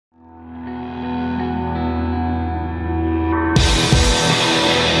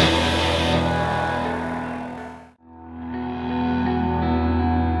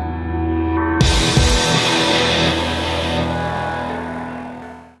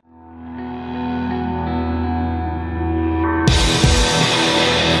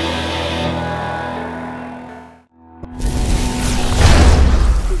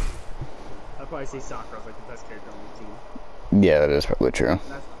say Sakura's like the best character on the team. Yeah, that is probably true.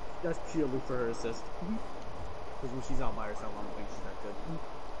 That's purely for her assist. Because when she's out by herself, I don't think she's that good.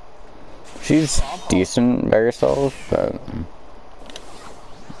 She's decent by herself, but...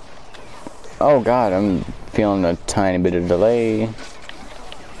 Oh god, I'm feeling a tiny bit of delay. I was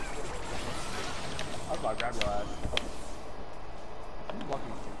about to grab your ass. You're blocking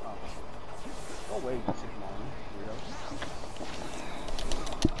my team. Oh. Go away, you chicken on weirdo.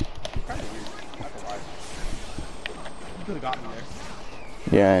 You're kind of weird. Not gonna lie. You could have got me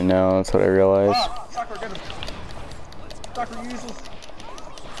there. Yeah, I know, that's what I realized. Ah! Sakura, get him! Sakura, useless!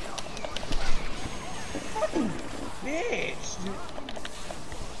 Bitch!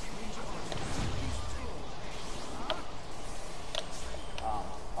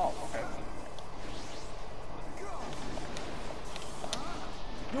 Oh, okay.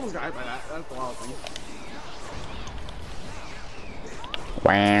 You almost got hit by that. That's the wild thing.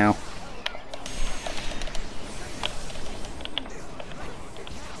 Wow.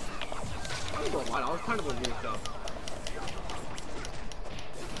 I was kind of a weird stuff.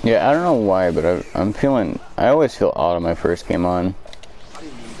 Yeah, I don't know why, but I'm feeling... I always feel odd on my first game on. I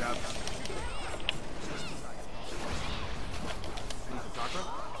didn't mean that.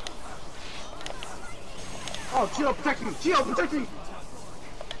 Oh, Chio, protect me! Chio, protect me!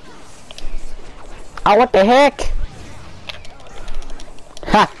 Oh, what the heck?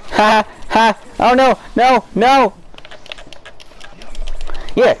 Ha! Ha! Ha! Oh no! No! No!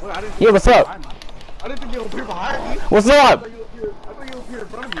 Yeah! Yeah, what's up? I didn't think you would appear behind me. What's up? I thought you would appear in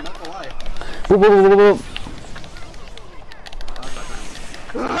front of me, not gonna lie. Whoop, whoop, whoop, whoop.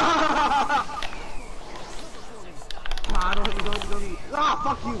 Nah, don't hit me. Ah,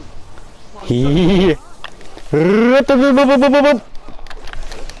 fuck you! Hee.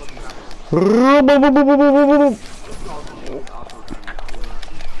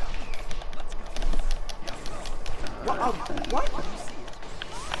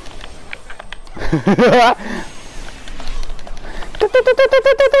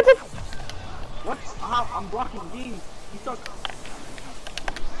 What? What? I'm blocking D. You suck.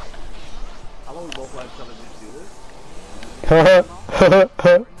 How long we both let each other just do this?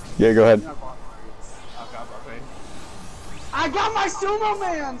 Yeah, go ahead. I got my sumo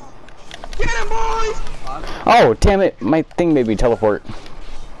man! Get him, boys! Oh, damn it. My thing made me teleport.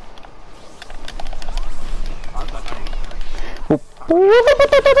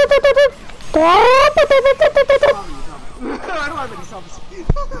 I don't have any self-esteem.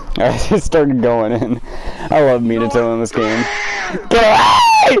 I just started going in. I love Minato in this game. Get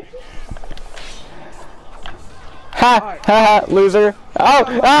away! Ha! Ha ha! Loser! Oh!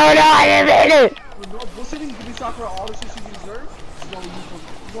 Oh no! I didn't mean it! We'll see if you can give Sakura all the shit she deserves. She's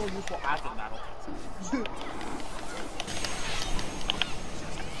only useful after the battle.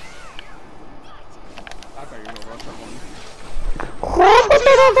 I thought you were gonna rush that one.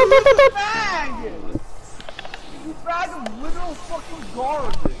 You bag of literal fucking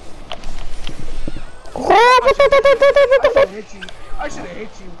garbage. I should have hit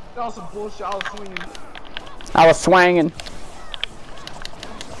you. That was some bullshit. I was swinging. I was swanging.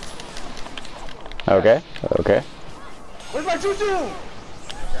 Okay. Okay. Where's my choo-choo? Yeah,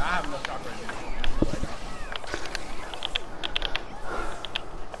 I have no shot right now.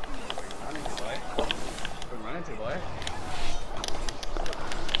 Run into boy.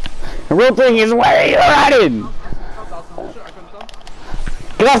 The real thing is, where are you running?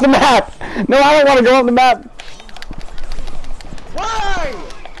 Get off the map! No, I don't want to go off the map. Why?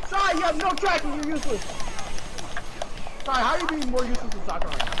 Sai, you have no tracking. You're useless. Sai, how are you being more useless than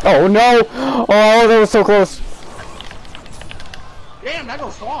Sakura right now? Oh no! Oh, that was so close. Damn, that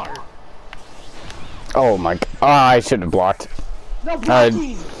goes far. Oh my! Oh, I should have blocked. No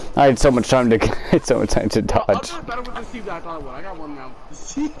blocking. I had so much time to dodge. I'm doing better with this team than I thought I would. I got one round.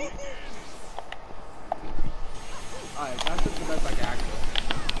 Alright, that's just the best I can actually.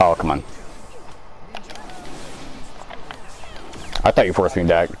 Oh, come on. I thought you forced me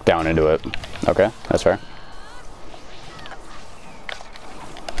down into it. Okay, that's fair.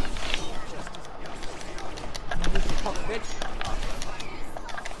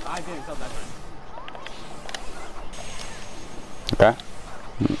 Okay.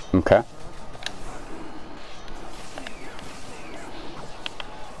 Okay.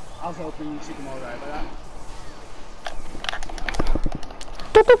 I was hoping she can all right by that.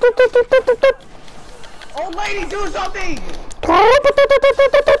 Old lady, do something! Oh,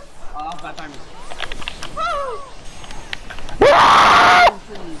 that time.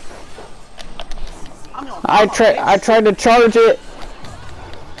 I tried to charge it.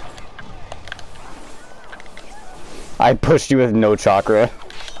 I pushed you with no chakra.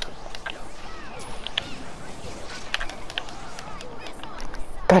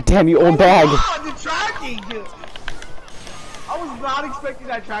 God damn you, old bag. God, the tracking! I was not expecting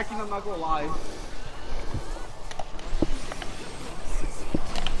that tracking, I'm not gonna lie.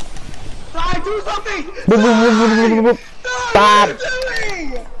 Die, do something! Die! Stop! What are you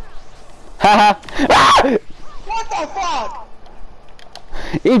doing? Haha! What the fuck?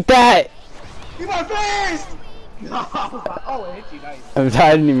 Eat that! Eat my face! No, oh, it hit you, nice.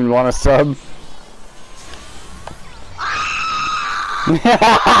 I didn't even want to sub. Get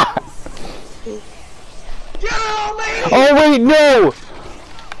him, old lady! Oh wait, no!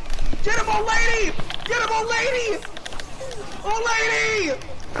 Get him, old lady! Get him, old lady! Old lady!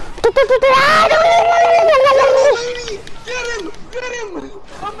 Old lady! Get him! Get him!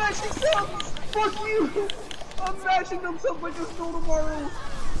 I'm mashing subs! Fuck you! I'm mashing them subs like there's no tomorrow!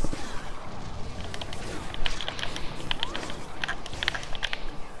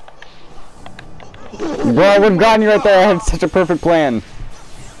 Bro, I would've gotten you right there. I had such a perfect plan.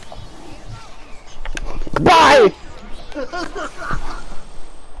 Goodbye! That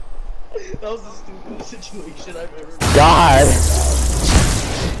was the stupidest situation I've ever been. God!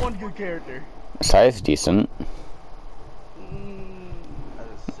 One good character. Size decent.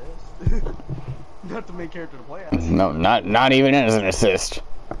 Assist. Not the main character to play as. No, not even as an assist.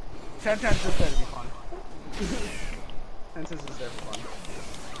 10 times just there to be fun. 10 times is there for fun.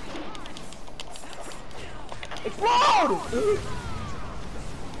 Explode!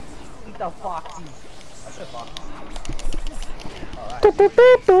 Eat the foxy. I said foxy. Alright. Oh,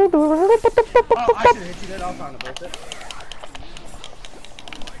 I should hit you then. I'll find a bullshit.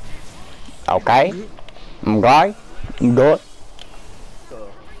 Okay. I'm good. I'm good. So.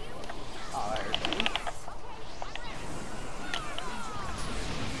 Alright.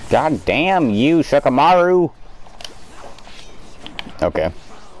 God damn you, Shikamaru. Okay.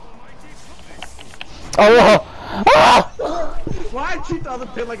 Oh! Ah! Why I treat the other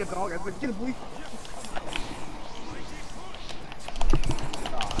pin like a dog? I was like, get a bleep.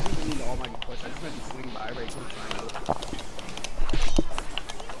 Oh, I didn't mean the almighty push. I just meant to swing by right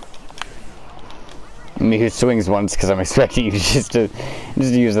quick. Me who swings once because I'm expecting you just to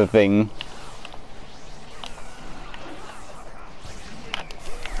use the thing.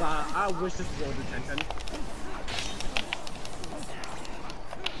 I wish this was over 10-10.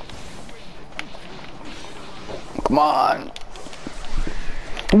 Come on.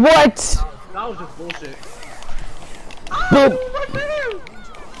 What? That was just bullshit. Boop.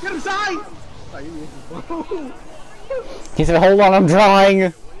 Get him, side! He said, hold on, I'm drawing.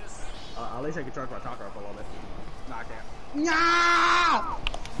 At least I can charge my talker up a little bit. Nah, I can't. Nah!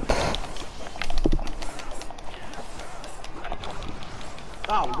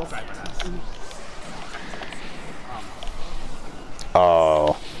 Oh, we both died by that.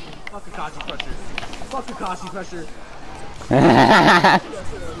 Oh. Fuck Kakashi pressure. Fuck Kakashi pressure.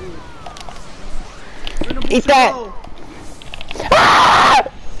 Eat that! Ah!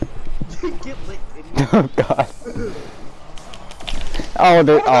 Get lit, idiot. Oh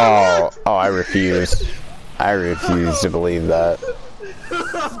god. Oh, I refuse. I refuse to believe that.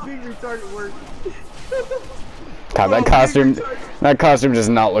 Being retarded work. God, that costume does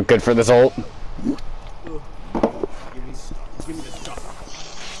not look good for this ult. Give me the shot.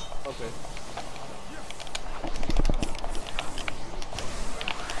 Okay.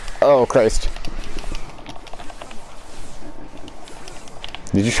 Oh Christ.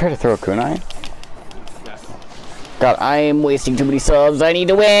 Did you try to throw a kunai? Yes. God, I am wasting too many subs. I need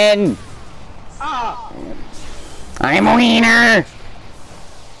to win! Ah! I'm a wiener!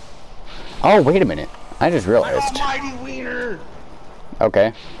 Oh, wait a minute. I just realized. Almighty wiener!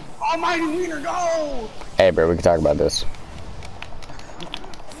 Okay. Almighty wiener, go! Hey, bro, we can talk about this.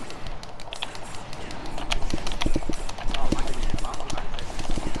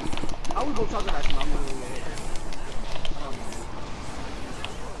 I would go talk about some.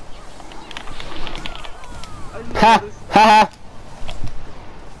 Ha! Ha!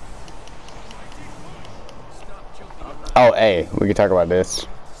 Oh, hey, we can talk about this.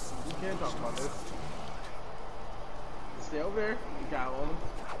 We can talk about this. Stay over there. You got all the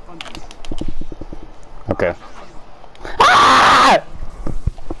fungies. Okay. Ah!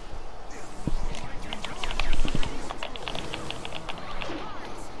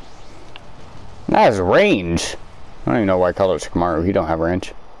 That has range. I don't even know why I called it Shikamaru. He don't have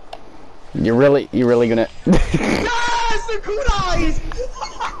range. You really gonna? Yes, the kunais!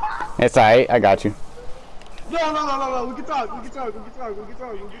 It's alright. I got you. No. We can talk.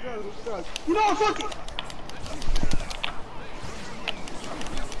 You know what? Fuck it.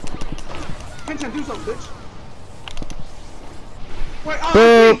 Kenton, do something, bitch. Wait,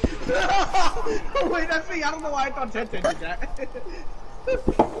 oh, wait, that's me. I don't know why I thought Tenten did that.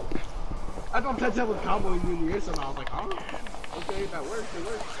 I thought Pet was comboing you in the air somehow. I was like, huh? Okay, that works, it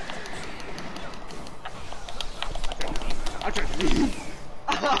works. I tried to leave.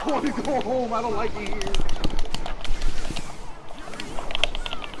 I want to go home, I don't like it here.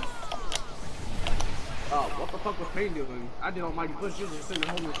 Oh, what the fuck was Pain doing? I did almighty push, you just sitting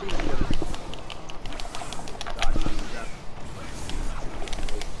home and shooting together.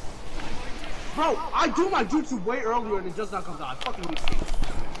 Bro, I do my jutsu way earlier and it just not comes out. I fucking hate it.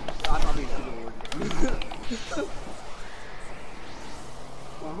 I thought maybe it would work.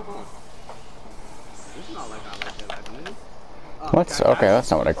 It's not like I like that, I did. What? Okay, that's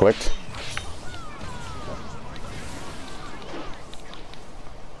not what I clicked.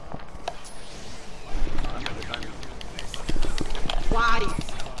 Why?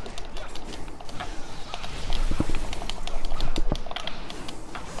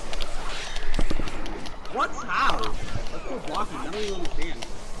 What's how? Let's go blocking. I don't even understand.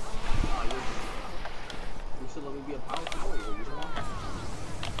 You should let me be a powerful warrior.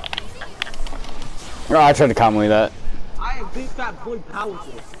 Oh, I tried to comedy that. I am big fat boy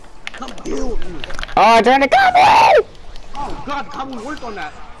powerful. Come deal with me. Oh, I tried to comedy! Oh god, how we work on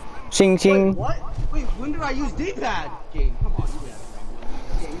that? Ching ching. Wait, what? Wait, when did I use D-pad? Game, come on, you got it.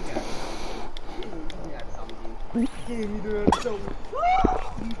 Game, you got it. Game,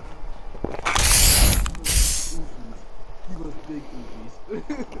 he was big oofies.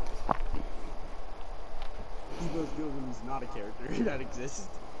 He was good when he's not a character that exists.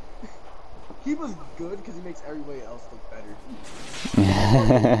 He was good because he makes everybody else look better.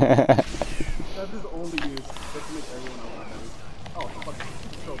 That's his only use. Just to make everyone else look better. Oh, fuck.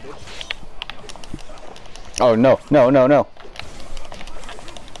 Control, bitch. Oh, no, no, no, no.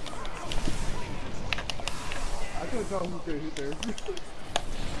 I couldn't tell who's there.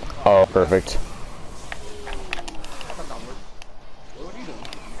 Oh, perfect. What are you doing?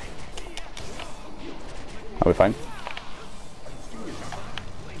 Are we fine?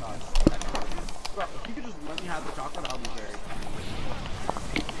 Bro, if you could just let me have the chocolate, I'll be very.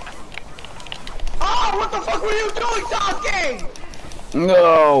 Oh, what the fuck were you doing, Sasuke?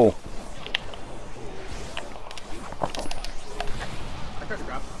 No! I tried to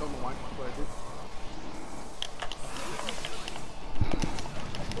grab some of wine, but I did.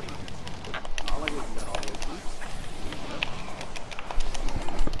 I'll let you do that all the way, please.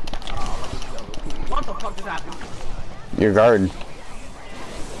 What the fuck just happened? Your guard.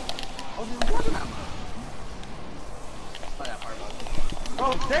 Oh, there wasn't that much. Oh, yeah, fireball. Bro,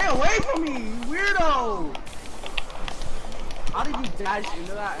 stay away from me, you weirdo! How did you dash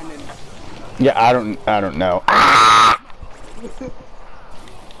into that and then... Yeah, I don't know. Ah!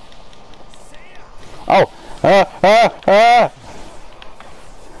 Oh!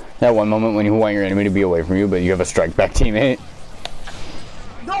 That one moment when you want your enemy to be away from you, but you have a strike back teammate.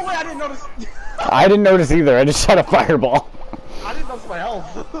 No way, I didn't notice. I didn't notice either. I just shot a fireball. I didn't notice my health.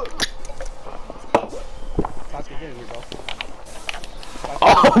 Sasuke, get in here, bro.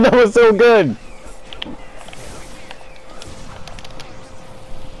 Oh, that was so good.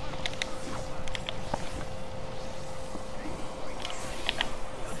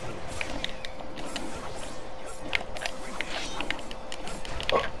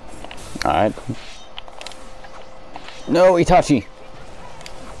 Alright. No, Itachi.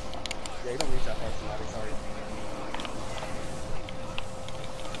 Yeah, you don't reach that far, somebody, sorry.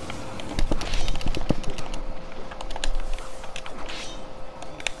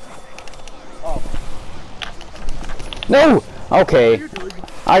 Oh. No! Okay.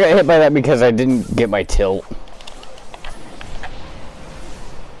 I got hit by that because I didn't get my tilt.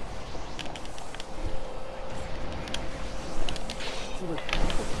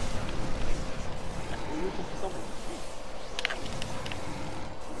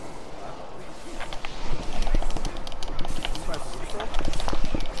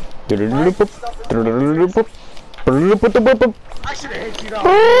 I should have hit you though.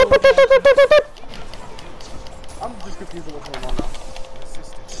 I'm just confused with what's going on now.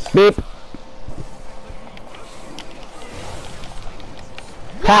 Beep.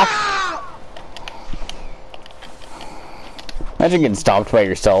 Ha! Imagine getting stopped by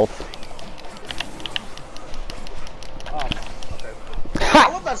yourself. Oh, okay. I Ha!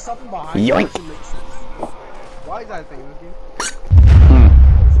 love that something behind Yoink. you actually makes sense. Why is that a thing in this game?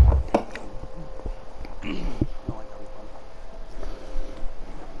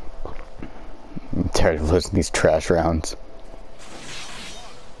 I'm tired of losing these trash rounds.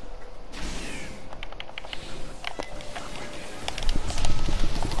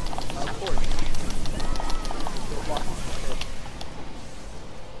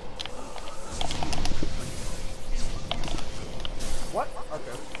 What?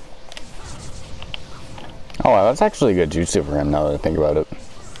 Oh, wow, that's actually a good jutsu for him now that I think about it. Oh,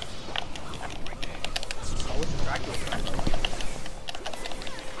 what's the Dracula card,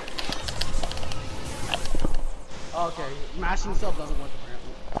 though? Okay, mashing sub doesn't work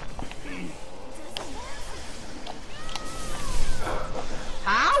apparently.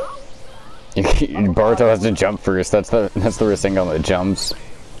 How? Boruto has to jump first. That's the Rasengan that jumps.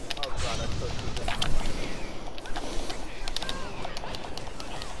 Oh god, that's so stupid.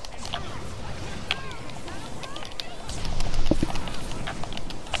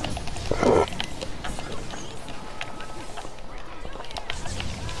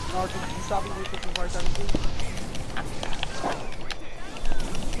 Naruto, can you stop me with cooking part 17?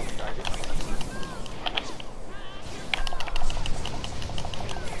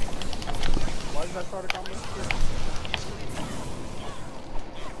 Why did that start a combo?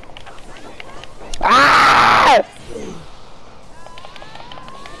 Ah!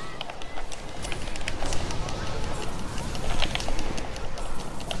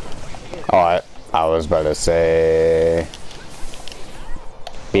 Oh, I was about to say.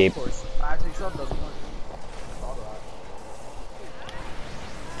 Beep. Of course, magic sub doesn't work. All right.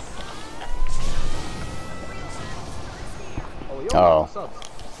 Oh, you don't got no subs.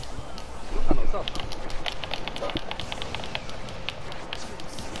 You don't got no subs.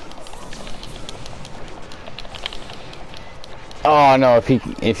 Oh no!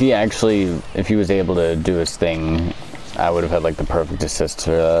 If he was able to do his thing, I would have had like the perfect assist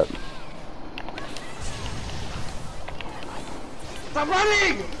for that. Stop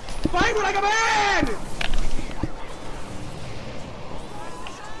running! Fight me like a man!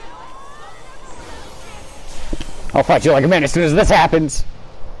 I'll fight you like a man as soon as this happens.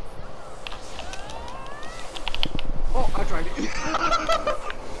 Oh, I tried it.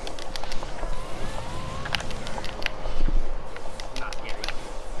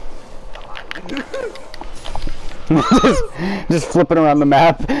 just flipping around the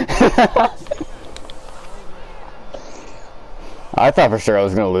map. I thought for sure I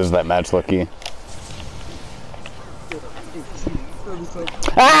was gonna lose that match, Lucky.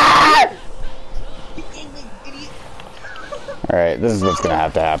 Ah! Alright, this is what's gonna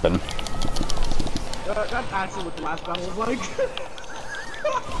have to happen. That's actually what the last battle was like.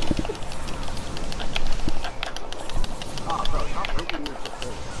 Oh, bro, stop breaking your shit.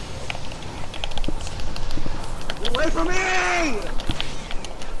 Get away from me!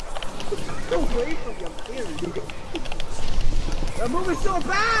 Get away from me, I'm scared, dude. That move is so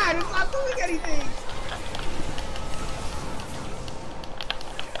bad! It's not doing anything!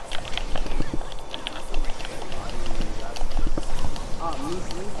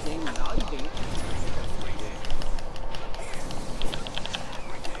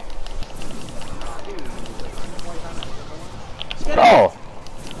 Oh!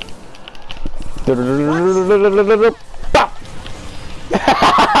 Literally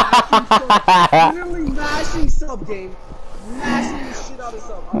mashing sub game. Mashing the shit out of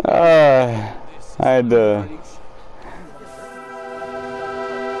sub. I had to